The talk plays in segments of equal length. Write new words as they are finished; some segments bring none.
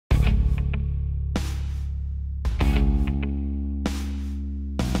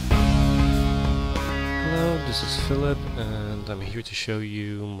this is Philip, and I'm here to show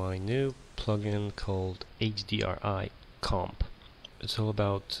you my new plugin called HDRIComp. It's all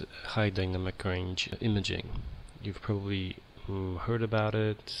about high dynamic range imaging. You've probably heard about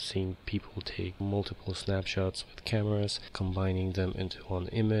it, seen people take multiple snapshots with cameras, combining them into one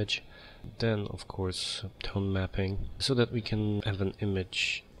image. Then, of course, tone mapping, so that we can have an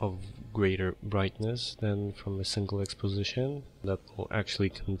image of greater brightness than from a single exposition that will actually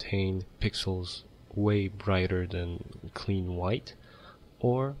contain pixels way brighter than clean white,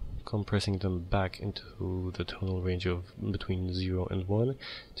 or compressing them back into the tonal range of between 0 and 1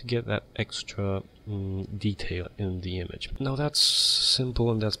 to get that extra detail in the image. Now that's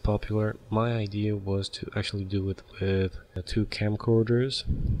simple and that's popular. My idea was to actually do it with two camcorders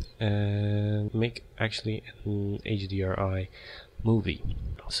and make actually an HDRI movie.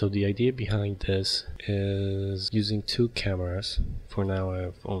 So the idea behind this is using two cameras. For now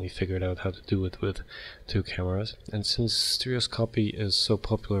I've only figured out how to do it with two cameras, and since stereoscopy is so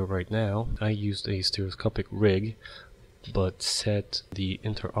popular right now, I used a stereoscopic rig but set the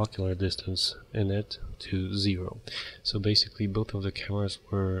interocular distance in it to 0. So basically both of the cameras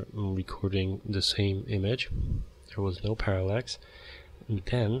were recording the same image. There was no parallax. And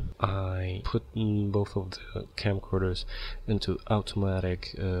then I put both of the camcorders into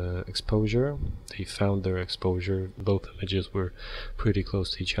automatic exposure. They found their exposure. Both images were pretty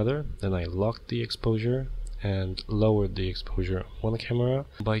close to each other. Then I locked the exposure and lowered the exposure on one camera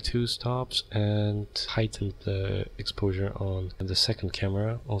by 2 stops and heightened the exposure on the second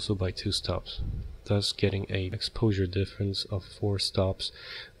camera also by 2 stops, thus getting an exposure difference of 4 stops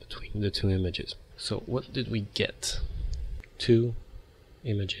between the two images. So what did we get? 2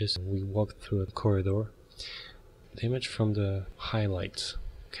 images. We walked through a corridor. The image from the highlights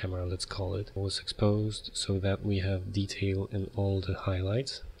camera, let's call it, was exposed so that we have detail in all the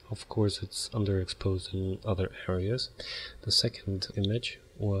highlights. Of course it's underexposed in other areas. The second image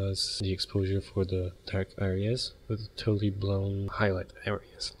was the exposure for the dark areas with totally blown highlight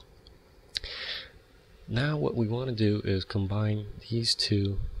areas. Now what we want to do is combine these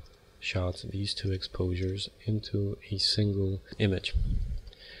two shots, these two exposures, into a single image.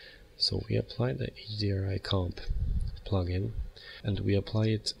 So we apply the HDRIComp plugin and we apply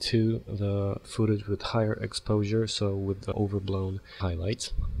it to the footage with higher exposure, so with the overblown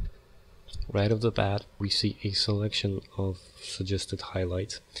highlights. Right off the bat we see a selection of suggested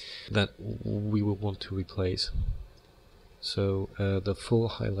highlights that we will want to replace. So the full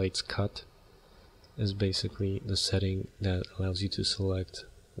highlights cut is basically the setting that allows you to select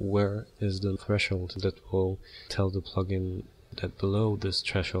where is the threshold that will tell the plugin that below this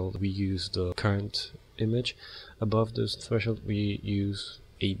threshold we use the current image, above this threshold we use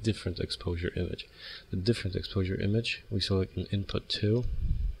a different exposure image. The different exposure image we select an input 2,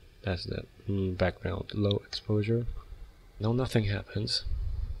 that's that background low exposure. Now nothing happens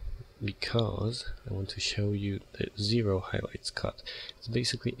because I want to show you the 0 highlights cut. It's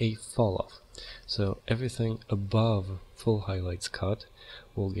basically a fall off. So everything above full highlights cut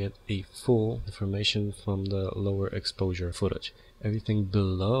will get a full information from the lower exposure footage. Everything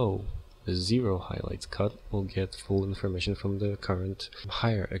below the 0 highlights cut will get full information from the current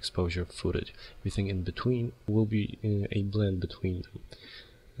higher exposure footage. Everything in between will be a blend between them.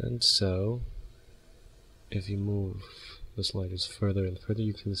 And so if you move the sliders further and further,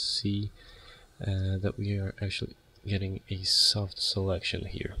 you can see that we are actually getting a soft selection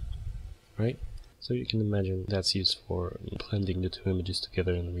here, right? So you can imagine that's used for blending the two images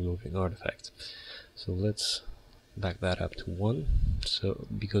together and removing artifacts. So let's back that up to 1, so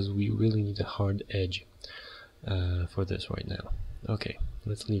because we really need a hard edge for this right now. Okay,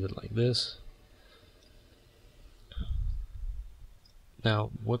 let's leave it like this.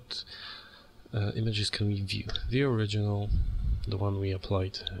 Now what images can we view? The original, the one we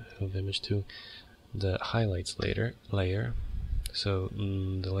applied the image to, the highlights layer, so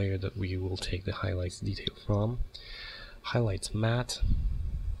the layer that we will take the highlights detail from, highlights matte,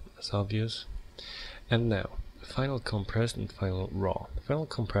 that's obvious, and now final compressed and final raw. Final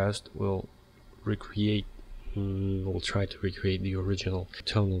compressed will recreate, will try to recreate the original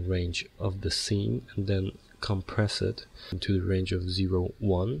tonal range of the scene and then compress it into the range of 0,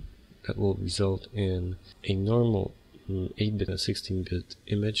 1. That will result in a normal 8-bit and 16-bit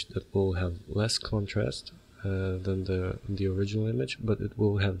image that will have less contrast than the original image, but it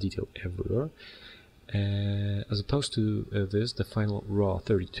will have detail everywhere. As opposed to this, the final raw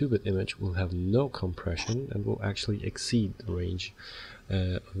 32-bit image will have no compression and will actually exceed the range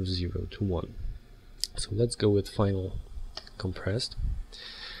of 0 to 1. So let's go with final compressed.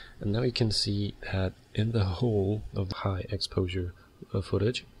 And now you can see that in the whole of the high exposure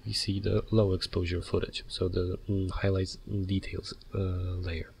footage, we see the low exposure footage, so the highlights and details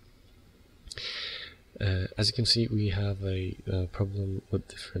layer. As you can see, we have a problem with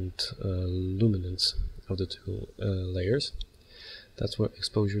different luminance of the two layers. That's where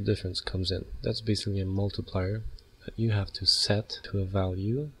exposure difference comes in. That's basically a multiplier that you have to set to a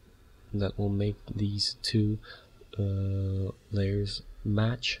value that will make these two layers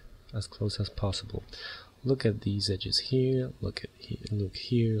match as close as possible. Look at these edges here, look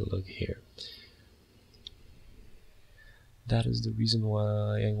here, look here. That is the reason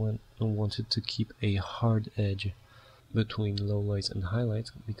why I wanted to keep a hard edge between lowlights and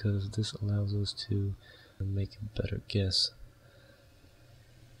highlights, because this allows us to make a better guess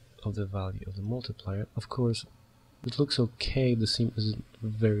of the value of the multiplier. Of course, it looks okay, the scene isn't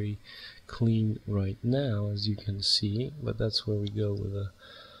very clean right now, as you can see, but that's where we go with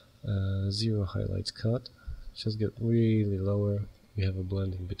a zero highlights cut. Just get really lower, we have a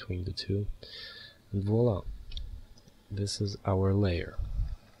blending between the two, and voila, this is our layer.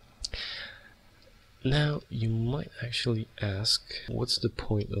 Now you might actually ask, what's the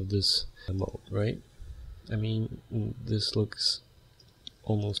point of this mode, right? I mean, this looks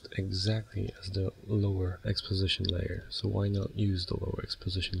almost exactly as the lower exposition layer, so why not use the lower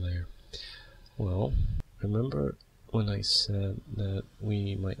exposition layer? Well, remember when I said that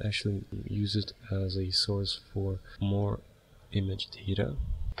we might actually use it as a source for more image data?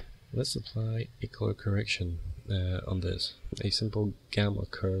 Let's apply a color correction on this, a simple gamma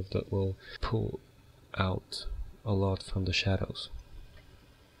curve that will pull out a lot from the shadows.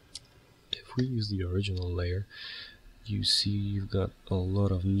 If we use the original layer, you see you've got a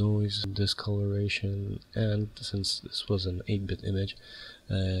lot of noise, discoloration, and since this was an 8-bit image,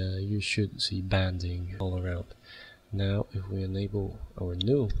 you should see banding all around. Now if we enable our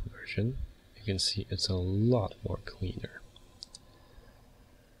new version, you can see it's a lot more cleaner,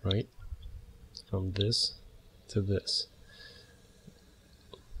 right? From this to this,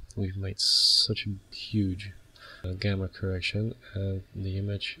 we've made such a huge gamma correction, and the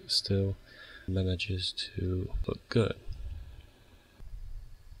image still manages to look good.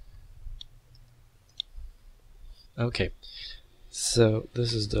 Okay, so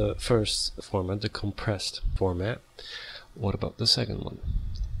this is the first format, the compressed format. What about the second one?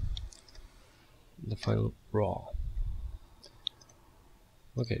 The final raw.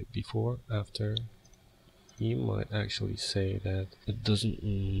 Okay, before, after, you might actually say that it doesn't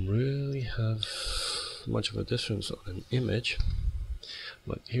really have much of a difference on an image,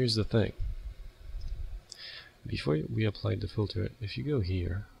 but here's the thing. Before we apply the filter, if you go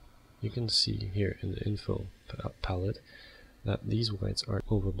here, you can see here in the info palette that these whites are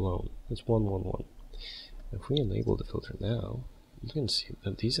overblown. It's 111. If we enable the filter now, you can see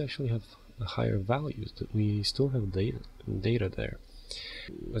that these actually have higher values, that we still have data there.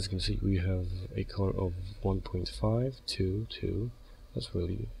 As you can see, we have a color of 1.5, 2. That's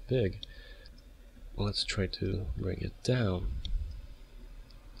really big. Let's try to bring it down.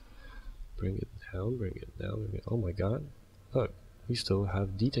 Bring it down, bring it down, bring it. Oh my god, look, we still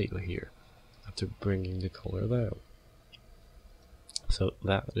have detail here after bringing the color down. So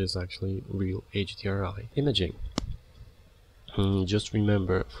that is actually real HDRI imaging. Just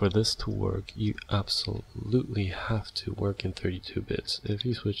remember, for this to work, you absolutely have to work in 32 bits. If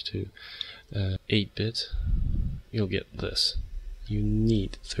you switch to 8-bit, you'll get this. You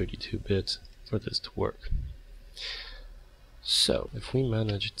need 32 bits for this to work. So, if we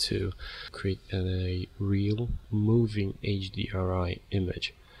manage to create a real moving HDRI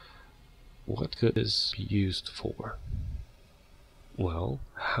image, what could this be used for? Well,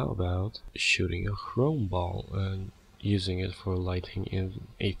 how about shooting a chrome ball and using it for lighting in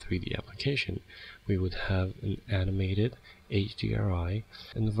a 3D application? We would have an animated HDRI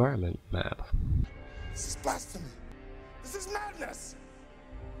environment map. This is blasphemy! This is madness!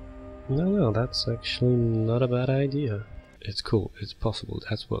 No, that's actually not a bad idea. It's cool, it's possible,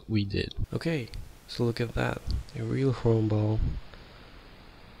 that's what we did. Okay, so look at that. A real chrome ball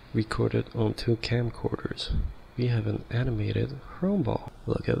recorded on 2 camcorders. We have an animated chrome ball.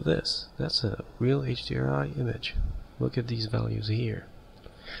 Look at this. That's a real HDRI image. Look at these values here.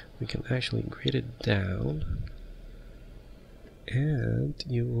 We can actually grade it down, and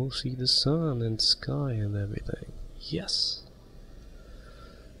you will see the sun and sky and everything. Yes!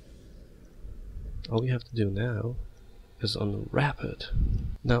 All we have to do now is unwrap it.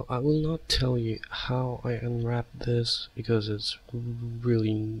 Now, I will not tell you how I unwrap this, because it's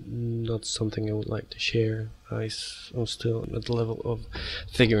really not something I would like to share. I'm still at the level of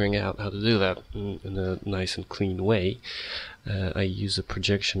figuring out how to do that in a nice and clean way. I use a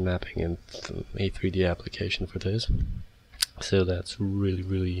projection mapping in a 3D application for this. So that's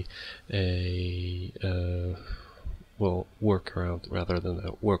really a well, workaround rather than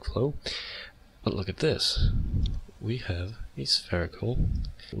a workflow. But look at this. We have a spherical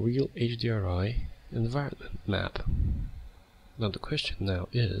real HDRI environment map. Now the question now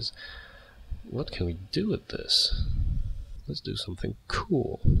is, what can we do with this? Let's do something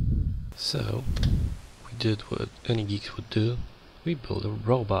cool. So we did what any geek would do. We built a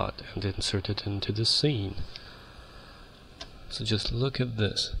robot and insert it into the scene. So just look at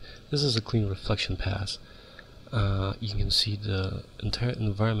this. This is a clean reflection pass. You can see the entire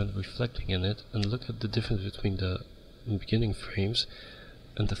environment reflecting in it, and look at the difference between the beginning frames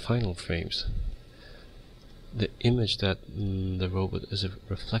and the final frames. The image that the robot is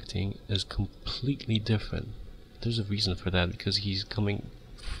reflecting is completely different. There's a reason for that, because he's coming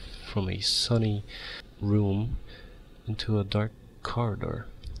from a sunny room into a dark corridor,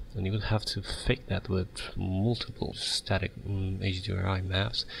 and you would have to fake that with multiple static HDRI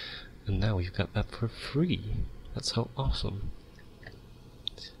maps, and now we've got that for free. That's how awesome.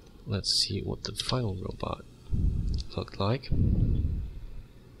 Let's see what the final robot looked like.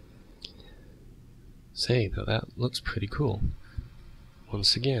 Say, now that looks pretty cool.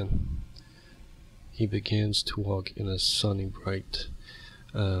 Once again, he begins to walk in a sunny, bright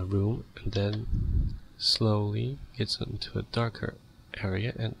room, and then slowly gets into a darker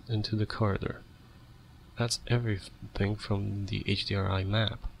area and into the corridor. That's everything from the HDRI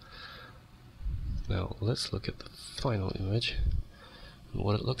map. Now let's look at the final image and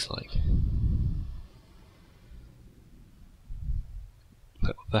what it looks like.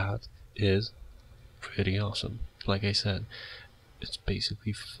 Now that is pretty awesome. Like I said, it's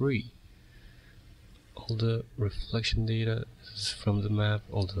basically free. All the reflection data is from the map,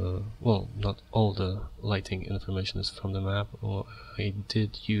 well, not all the lighting information is from the map. I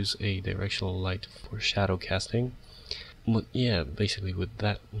did use a directional light for shadow casting. But yeah, basically with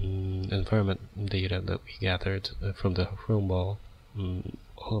that environment data that we gathered from the chrome ball,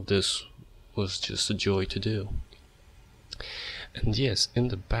 all of this was just a joy to do. And yes, in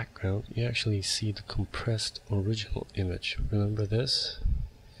the background you actually see the compressed original image. Remember this?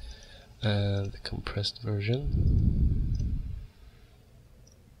 And the compressed version.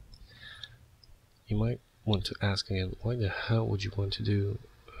 You might want to ask again, why the hell would you want to do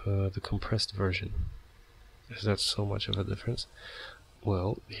the compressed version? Is that so much of a difference?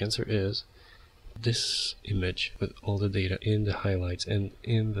 Well, the answer is, this image with all the data in the highlights and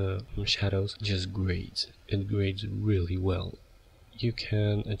in the shadows just grades. It grades really well. You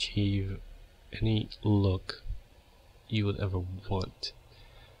can achieve any look you would ever want.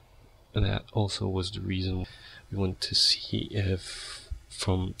 And that also was the reason we want to see if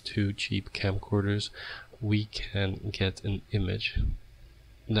from 2 cheap camcorders we can get an image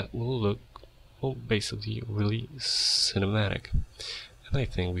that will look, well, basically really cinematic. And I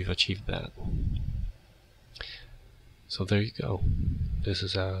think we've achieved that. So there you go. This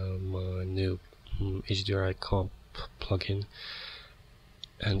is my new HDRIComp plugin.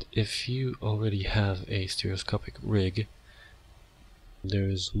 And if you already have a stereoscopic rig, there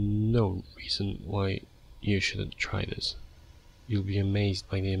is no reason why you shouldn't try this. You'll be amazed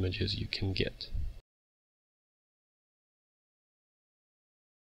by the images you can get.